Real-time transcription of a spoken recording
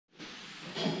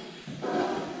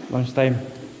lunchtime.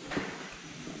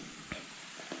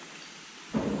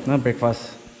 No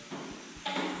breakfast.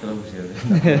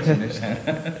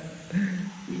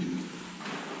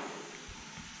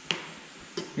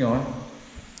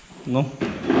 No.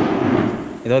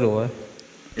 Itu dulu.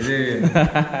 Ini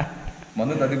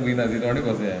mana tadi buin tadi tu ada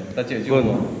kau saya, tak cek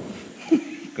juga.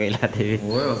 Gila TV.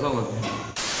 Oh, asal kau.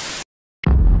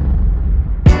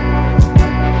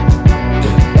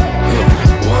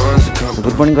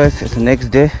 Good morning guys, it's the next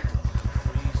day.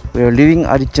 We are leaving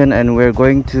Adichan and we are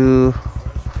going to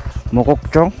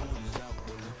MOKOKCHUNG.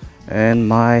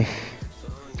 And I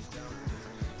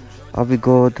will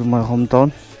go to my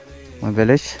hometown, my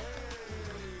village.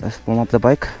 Let's warm up the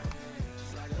bike.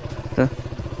 So.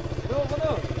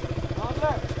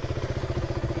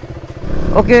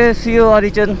 Okay, see you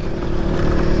Adichan.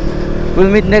 We'll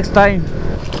meet next time.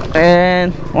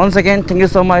 And once again, thank you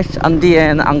so much, auntie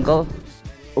and uncle.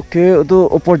 Okay,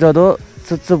 itu upor jado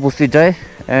setsu busi jai,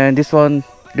 and this one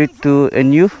lead to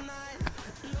NU.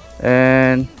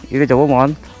 And ini jauh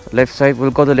mon left side.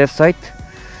 We'll go to left side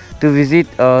to visit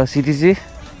CTC.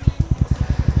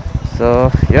 So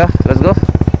yeah, let's go.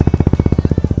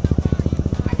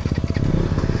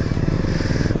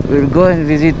 We'll go and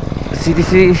visit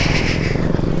CTC.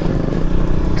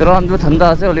 Terang tu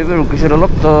ठंडा है, लेकिन रुकिश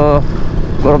लोग तो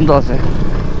गरम तो है.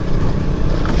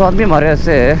 तो आदमी मारे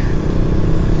ऐसे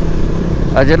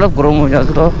आज लोग गरम हो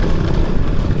जाते तो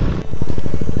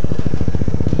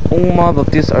उम्मा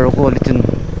बप्तिस Arko Latin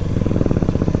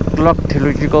clock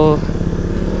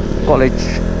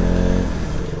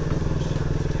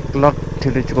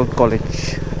theological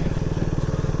college.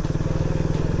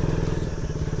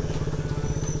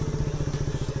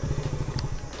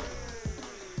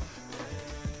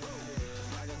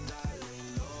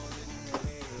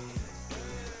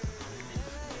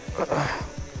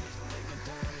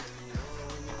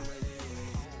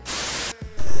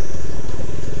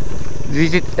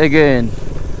 Visit again.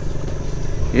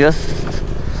 Yes,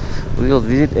 we will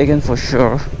visit again for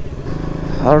sure.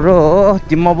 Hello,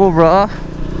 Timabo bra.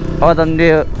 Than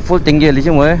the full thing here,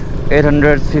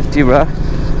 850 bra.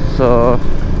 So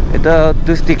it's a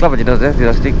 2 stick lah, does it?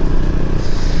 2 stick.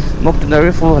 Mock to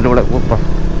very full. Hello, like whooper.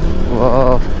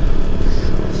 Wow,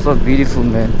 so beautiful,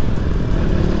 man.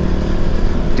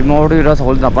 Timabo is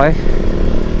holding up.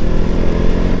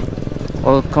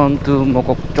 Welcome to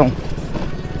MOKOKCHUNG.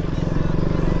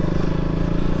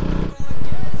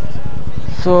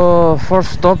 So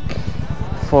first stop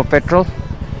for petrol.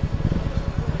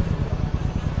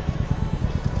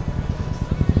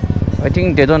 I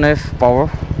think they don't have power.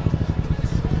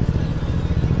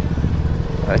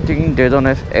 I think they don't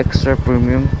have extra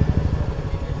premium.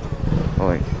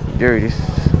 Oh, there it is.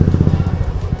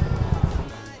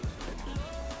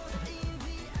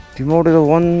 Timor is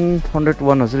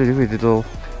 101 as well.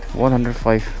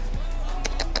 105.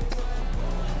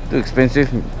 Too expensive.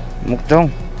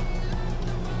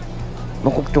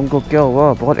 MOKOKCHUNG को क्या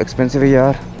हुआ? बहुत expensive है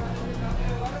यार.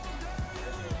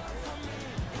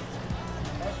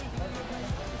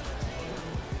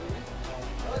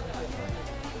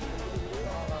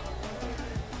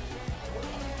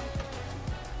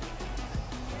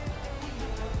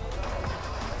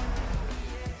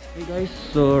 Hey guys,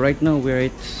 so right now we're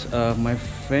at my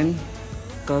friend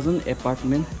cousin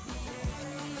apartment.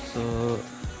 So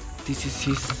this is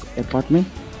his apartment.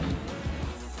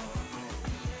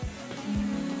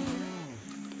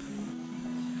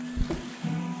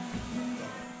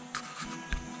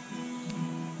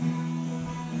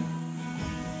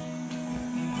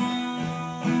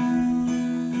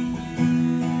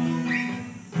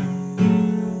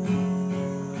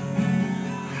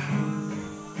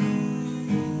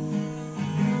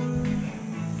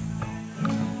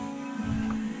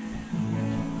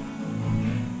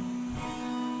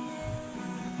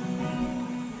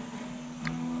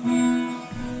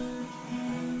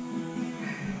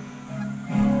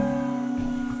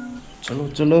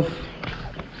 Chalo.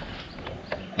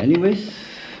 Anyways,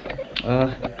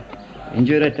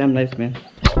 enjoy that time life, man.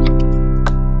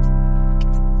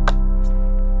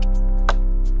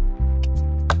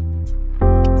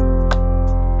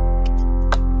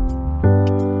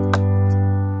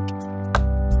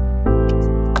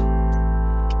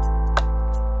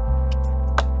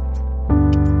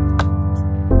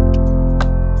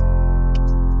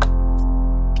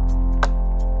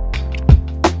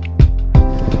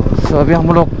 So अभी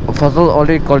हम लोग फजल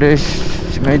Ali college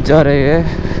में जा रहे हैं.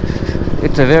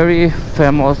 It's a very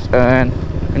famous and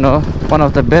one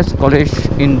of the best college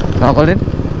in Nagaland.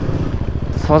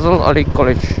 Fazal Ali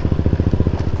College.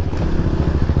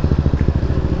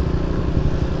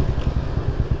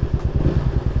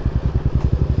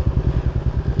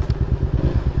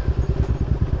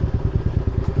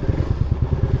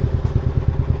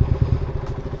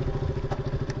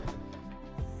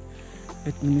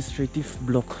 administrative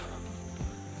block.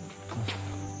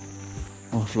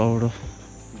 Oh, flower.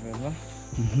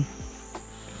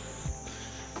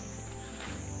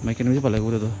 Mic can be pala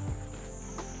guru to.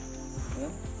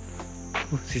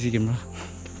 CC camera.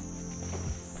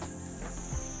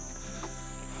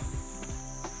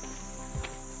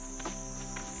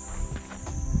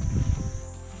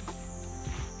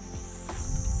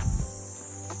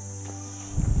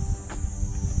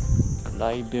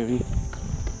 Library.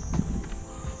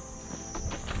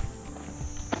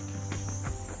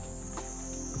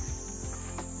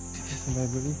 This is the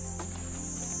library.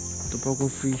 Tobacco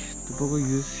free. Tobacco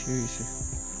use here is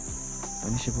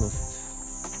punishable offense.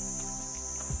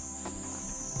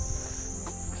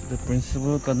 So the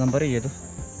principal का number है ये तो.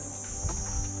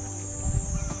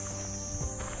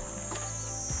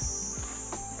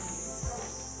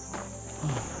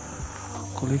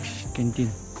 College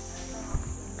canteen.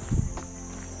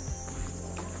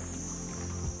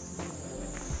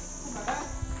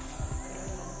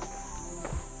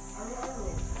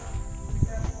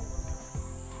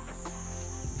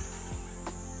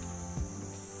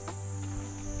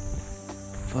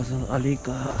 Fazal Ali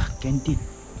का canteen.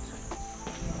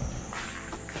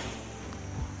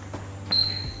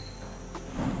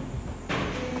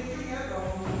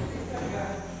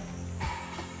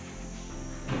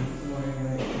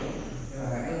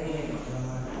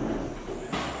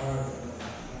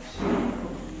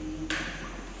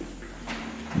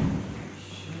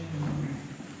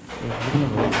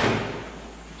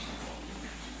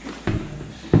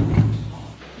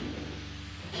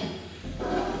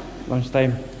 Lunch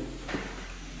time.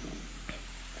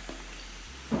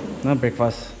 No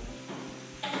breakfast.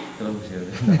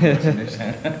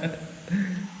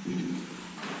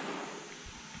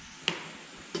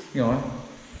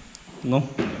 No.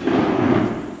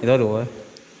 Itu dua.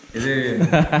 Ini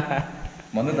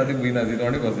mana tadi buina di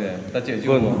luar ni kau saya. Tak cek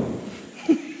juga.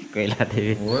 Kailah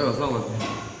TV. Oh, asal kau.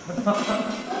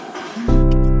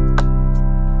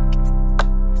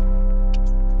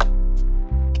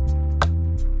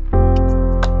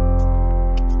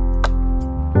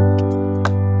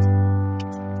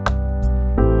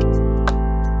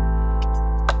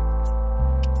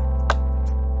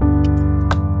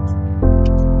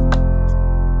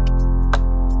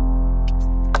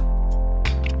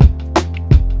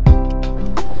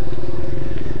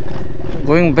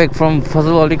 Going back from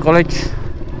Fazal Ali College,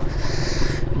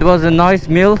 it was a nice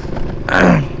meal.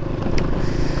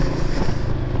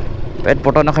 Pet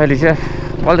photo na khai lise.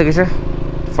 All dekise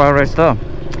fried rice ta.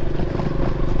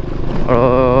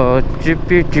 Cheap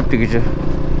dekise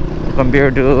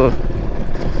compared to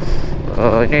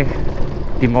ini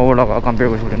Dimawala ka compare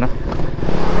kori na.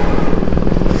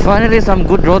 Finally some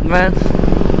good road, man.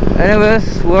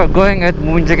 Anyways, we are going at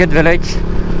Moonjagat village.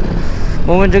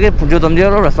 Moment जगह जो तुम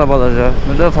दिया रो रास्ता बाला जा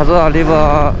मतलब फसा आली बा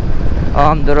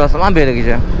दर सलाम बेरे की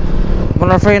जा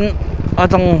मतलब फ्रेंड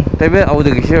आतंग तबे आउट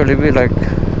की share Libby like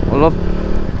all of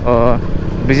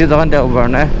busy दान दे over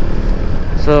ना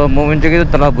so moment जगह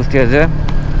तो तला बुस्ती है जा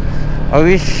I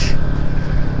wish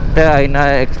ते आई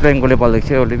ना explain को ले पाल की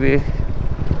share Libby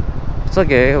it's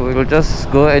okay, we will just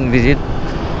go and visit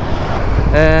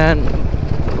and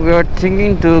we are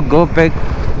thinking to go back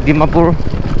Dimapur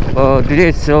today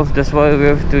itself. That's why we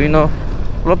have to, you know,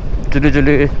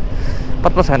 juli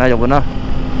patpas hai na jabo na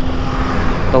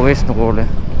to waste no kore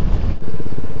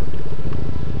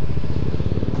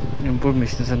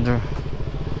information center.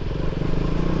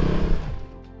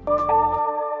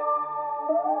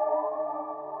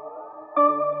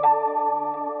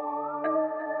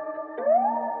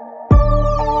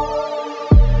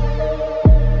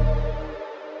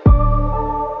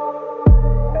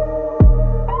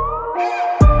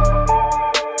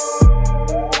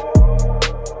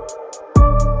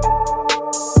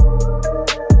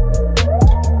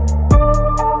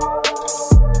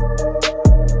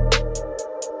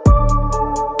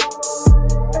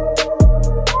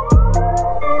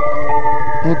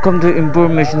 Welcome to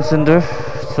information center.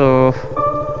 So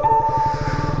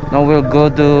now we'll go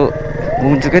to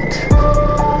Moonjagat.